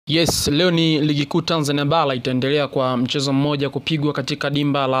Yes, leo ni ligi kuu Tanzania bara itaendelea kwa mchezo mmoja kupigwa katika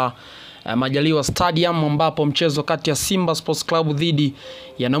dimba la Majaliwa Stadium, ambapo mchezo kati ya Simba Sports Club dhidi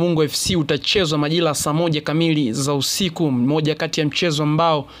ya Namungo FC utachezwa majira saa 1 kamili za usiku. Mmoja kati ya mchezo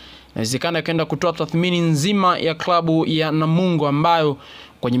ambao inawezekana kaenda kutoa tathmini nzima ya klabu ya Namungo ambayo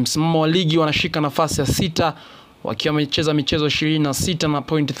kwenye msimamo wa ligi wanashika nafasi ya 6 wakiwa wamecheza michezo 26 na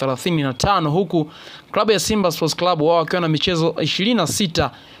point 35, huku klabu ya Simba Sports Club wao wakiwa na michezo 26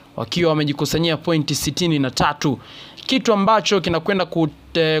 wakiwa wamejikusanyia point 63, kitu ambacho kinakwenda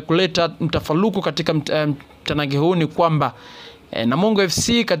kuleta mtafaruku katika mtanange huu ni kwamba Namungo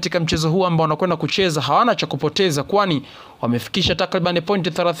FC katika mchezo huu ambao wanakwenda kucheza hawana cha kupoteza, kwani wamefikisha takriban point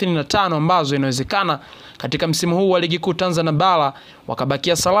 35 ambazo inawezekana katika msimu huu wa ligi kuu Tanzania bara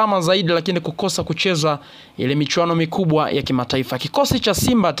wakabakia salama zaidi, lakini kukosa kucheza ile michuano mikubwa ya kimataifa. Kikosi cha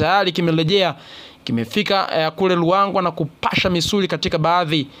Simba tayari kimerejea, kimefika kule Luangwa na kupasha misuli katika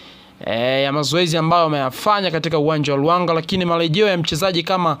baadhi ya mazoezi ambayo wameyafanya katika uwanja wa Luangwa, lakini marejeo ya mchezaji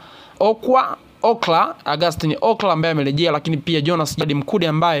kama Agustin Okla ambaye amerejea, lakini pia Jonas Mkude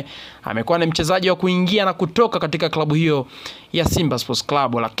ambaye amekuwa ni mchezaji wa kuingia na kutoka katika klabu hiyo ya Simba Sports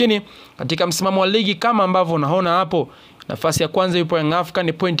Club. Lakini katika msimamo wa ligi kama ambavyo unaona hapo, nafasi ya kwanza yupo Young Africa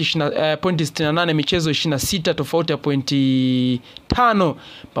ni point 68 michezo 26, tofauti ya point 5,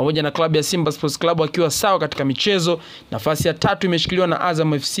 pamoja na klabu ya Simba Sports Club wakiwa sawa katika michezo. Nafasi ya 3 imeshikiliwa na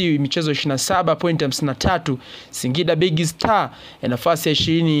Azam FC michezo 27 point 53. Singida Big Star nafasi ya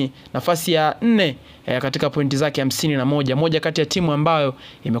 20, nafasi ya 4 katika pointi zake 51. Moja kati ya timu ambayo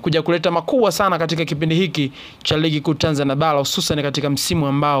imekuja kuleta makubwa sana katika kipindi hiki cha ligi kuu Tanzania bara, hususan katika msimu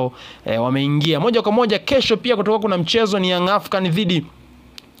ambao wameingia. Moja kwa moja kesho pia kutoka kuna mchezo ni Young African dhidi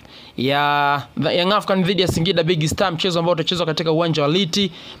ya Singida Big Star, mchezo ambao utachezwa katika uwanja wa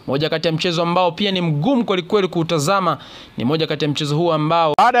Liti. Moja kati ya mchezo ambao pia ni mgumu kweli kweli kuutazama, ni moja kati ya mchezo huu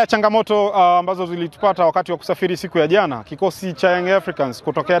ambao baada ya changamoto ambazo zilitupata wakati wa kusafiri siku ya jana, kikosi cha Young Africans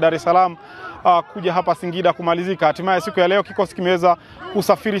kutokea Dar es Salaam kuja hapa Singida kumalizika, hatimaye siku ya leo kikosi kimeweza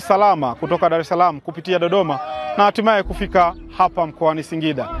kusafiri salama kutoka Dar es Salaam kupitia Dodoma na hatimaye kufika hapa mkoani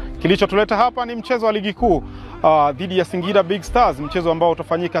Singida. Kilichotuleta hapa ni mchezo wa ligi kuu dhidi ya Singida Big Stars, mchezo ambao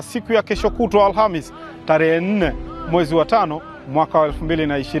utafanyika siku ya kesho kutwa Alhamis tarehe 4 mwezi wa 5 mwaka wa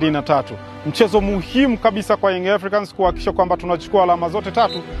 2023. Mchezo muhimu kabisa kwa Young Africans kuhakikisha kwamba tunachukua alama zote 3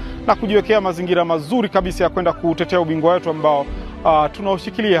 na kujiwekea mazingira mazuri kabisa ya kwenda kutetea ubingwa wetu ambao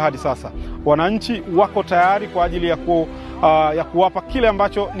tunaoshikilia hadi sasa. Wananchi wako tayari kwa ajili ya kuwapa kile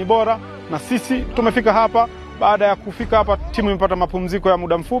ambacho ni bora, na sisi tumefika hapa. Baada ya kufika hapa, timu imepata mapumziko ya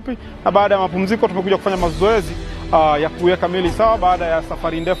muda mfupi, na baada ya mapumziko tumekuja kufanya mazoezi ya kuweka mili sawa baada ya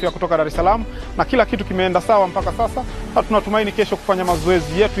safari ndefu ya kutoka Dar es Salaam, na kila kitu kimeenda sawa mpaka sasa. Na tunatumaini kesho kufanya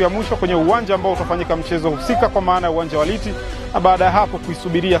mazoezi yetu ya mwisho kwenye uwanja ambao utafanyika mchezo husika, kwa maana ya uwanja wa Liti, na baada ya hapo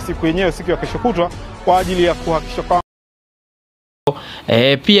kuisubiria siku yenyewe, siku ya kesho kutwa, kwa ajili ya kuhakikisha kwa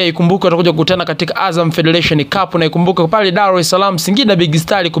pia ikumbuke watakuja kukutana katika Azam Federation Cup, na ikumbuke pale Dar es Salaam Singida Big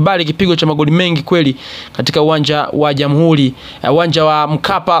Star kubali kipigo cha magoli mengi kweli katika uwanja wa Jamhuri, uwanja wa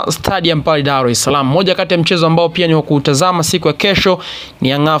Mkapa Stadium pale Dar es Salaam. Moja kati ya mchezo ambao pia ni wa kutazama siku ya kesho ni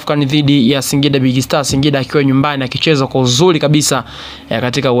Young African dhidi ya Singida Big Star, Singida akiwa nyumbani akicheza kwa uzuri kabisa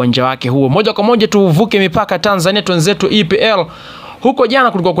katika uwanja wake huo. Moja kwa moja tuvuke mipaka Tanzania, twenzetu EPL. Huko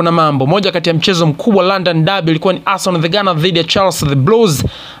jana kulikuwa kuna mambo. Moja kati ya mchezo mkubwa London Derby ilikuwa ni Arsenal the Gunners dhidi ya Chelsea the Blues,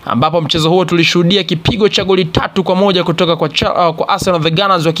 ambapo mchezo huo tulishuhudia kipigo cha goli 3-1 kutoka kwa Arsenal the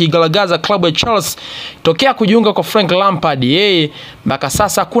Gunners wakigalagaza klabu ya Chelsea tokea kujiunga kwa Frank Lampard. Yeye mpaka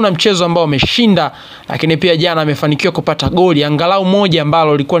sasa hakuna mchezo ambao ameshinda, lakini pia jana amefanikiwa kupata goli angalau moja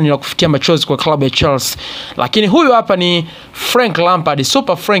ambalo lilikuwa ni la kufutia machozi kwa klabu ya Chelsea. Lakini huyu hapa ni Frank Lampard,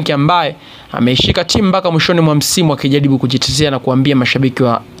 Super Frank, ambaye ameishika timu mpaka mwishoni mwa msimu akijaribu kujitetea na kuambia mashabiki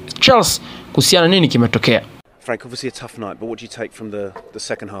wa Chelsea kuhusiana nini kimetokea. Frank, obviously a tough night, but what do you take from the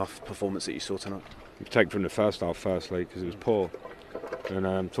second half performance that you saw tonight? You take from the first half firstly because it was poor. And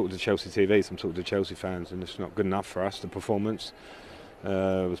I'm talking to Chelsea TV, so I'm talking to Chelsea fans, and it's not good enough for us. The performance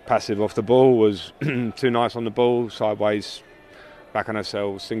was passive off the ball, was too nice on the ball, sideways, back on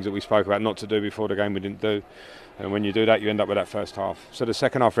ourselves, things that we spoke about not to do before the game we didn't do. And when you do that, you end up with that first half. So the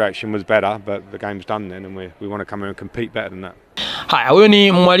second half reaction was better, but the game's done then, and we want to come in and compete better than that. Haya, huyo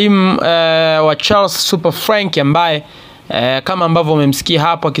ni mwalimu wa Charles Super Frank ambaye kama ambavyo umemsikia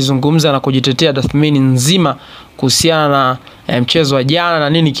hapo akizungumza na kujitetea tathmini nzima kuhusiana na mchezo wa jana na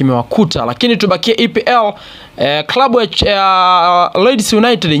nini kimewakuta. Lakini tubakie EPL. Klabu ya Leeds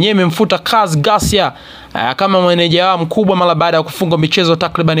United yenyewe imemfuta Kaz Garcia kama meneja wao mkubwa mara baada ya kufunga michezo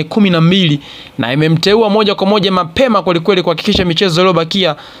takriban 12, na imemteua moja kwa moja mapema kweli kweli kuhakikisha michezo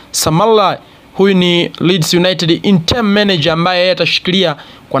iliyobakia Samala Huyu ni Leeds United interim manager ambaye yeye atashikilia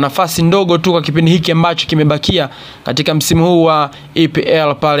kwa nafasi ndogo tu kwa kipindi hiki ambacho kimebakia katika msimu huu wa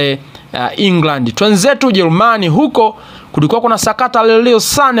EPL pale England. Twenzetu Ujerumani, huko kulikuwa kuna sakata Leo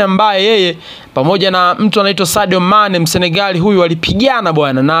Sane ambaye yeye pamoja na mtu anaitwa Sadio Mane Msenegali huyu walipigana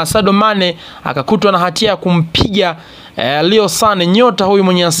bwana, na Sadio Mane akakutwa na hatia ya kumpiga Leo Sane, nyota huyu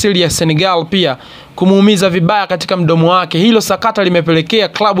mwenye asili ya Senegal, pia kumuumiza vibaya katika mdomo wake. Hilo sakata limepelekea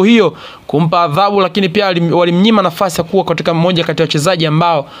klabu hiyo kumpa adhabu, lakini pia walimnyima nafasi ya kuwa katika mmoja kati ya wachezaji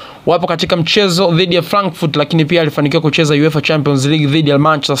ambao wapo katika mchezo dhidi ya Frankfurt, lakini pia alifanikiwa kucheza UEFA Champions League dhidi ya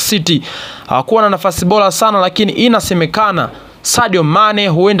Manchester City. Hakuwa na nafasi bora sana, lakini inasemekana Sadio Mane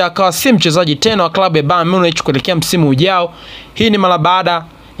huenda akawa si mchezaji tena wa klabu ya Bayern Munich kuelekea msimu ujao. Hii ni mara baada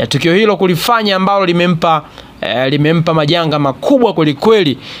ya tukio hilo kulifanya ambalo limempa majanga makubwa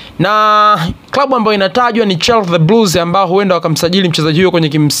kweli. Na klabu ambayo inatajwa ni Chelsea the Blues, ambao huenda wakamsajili mchezaji huyo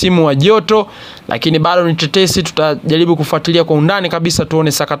kwenye msimu wa joto, lakini bado ni tetesi. Tutajaribu kufuatilia kwa undani kabisa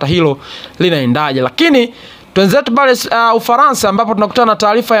tuone sakata hilo linaendaje. Lakini twenzetu pale Ufaransa, ambapo tunakutana na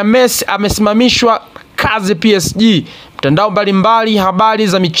taarifa ya Messi amesimamishwa kazi PSG. Mtandao mbalimbali habari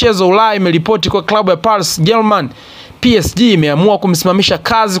za michezo Ulaya imeripoti kwa klabu ya Paris German PSG imeamua kumsimamisha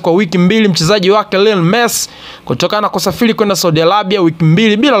kazi kwa wiki 2 mchezaji wake Lionel Messi kutokana na kusafiri kwenda Saudi Arabia wiki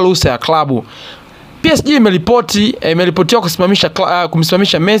 2 bila ruhusa ya klabu. PSG imeripotiwa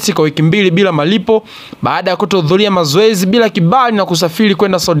kumsimamisha Messi kwa wiki 2 bila malipo baada ya kutohudhuria mazoezi bila kibali na kusafiri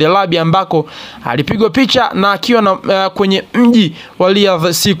kwenda Saudi Arabia, ambako alipigwa picha na akiwa kwenye mji wa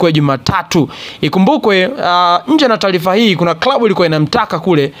Riyadh siku ya Jumatatu. Ikumbukwe nje na taarifa hii kuna klabu ilikuwa inamtaka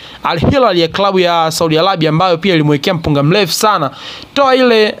kule, Al Hilal ya klabu ya Saudi Arabia, ambayo pia ilimwekea mpunga mrefu sana. Toa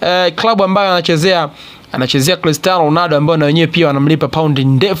ile klabu ambayo anachezea Cristiano Ronaldo, ambao na wenyewe pia wanamlipa paundi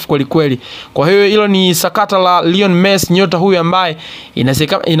ndefu kweli. Kwa hiyo hilo ni sakata la Lionel Messi, nyota huyu ambaye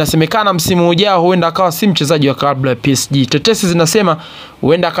inasemekana msimu ujao huenda akawa si mchezaji wa klabu ya PSG. Tetesi zinasema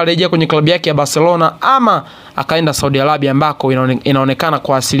huenda akarejea kwenye klabu yake ya Barcelona ama akaenda Saudi Arabia, ambako inaonekana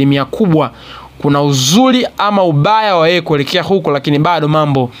kwa asilimia kubwa kuna uzuri ama ubaya wa yeye kuelekea huko, lakini bado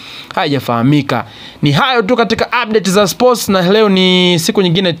mambo hayajafahamika. Ni hayo tu katika update za sports, na leo ni siku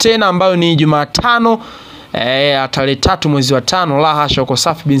nyingine tena ambayo ni Jumatano tarehe 3 mwezi wa 5. La hasha, uko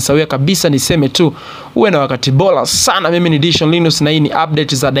safi bin sawia kabisa. Niseme tu uwe na wakati bora sana. Mimi ni Dishon Linus na hii ni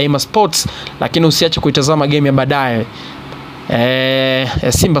update za Daima Sports, lakini usiache kuitazama game ya baadaye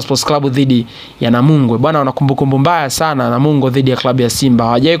Simba Sports Club dhidi ya Namungo. Bwana, wana kumbukumbu mbaya sana Namungo dhidi ya klabu ya Simba.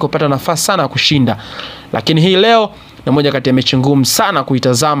 Hawajawahi kupata nafasi sana kushinda. Lakini hii leo ni moja kati ya mechi ngumu sana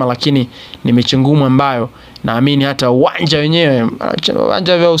kuitazama, lakini ni mechi ngumu ambayo naamini hata uwanja wenyewe,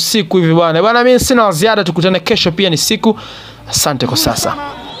 uwanja vya usiku hivi bwana. Bwana, mimi sina ziada, tukutane kesho, pia ni siku. Asante kwa sasa.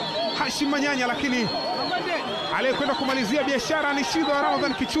 Manyanya, lakini aliyekwenda kumalizia biashara ni Shido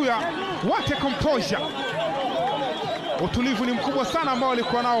Ramadhan Kichuya. What a composure. Utulivu ni mkubwa sana ambao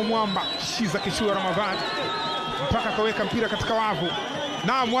alikuwa nao mwamba Shiza Kichuya Ramadhan, mpaka kaweka mpira katika wavu.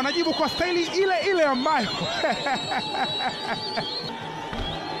 Na wanajibu kwa staili ile ambayo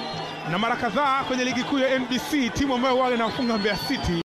na mara kadhaa kwenye ligi kuu ya NBC timu ambayo wale inafunga Mbeya City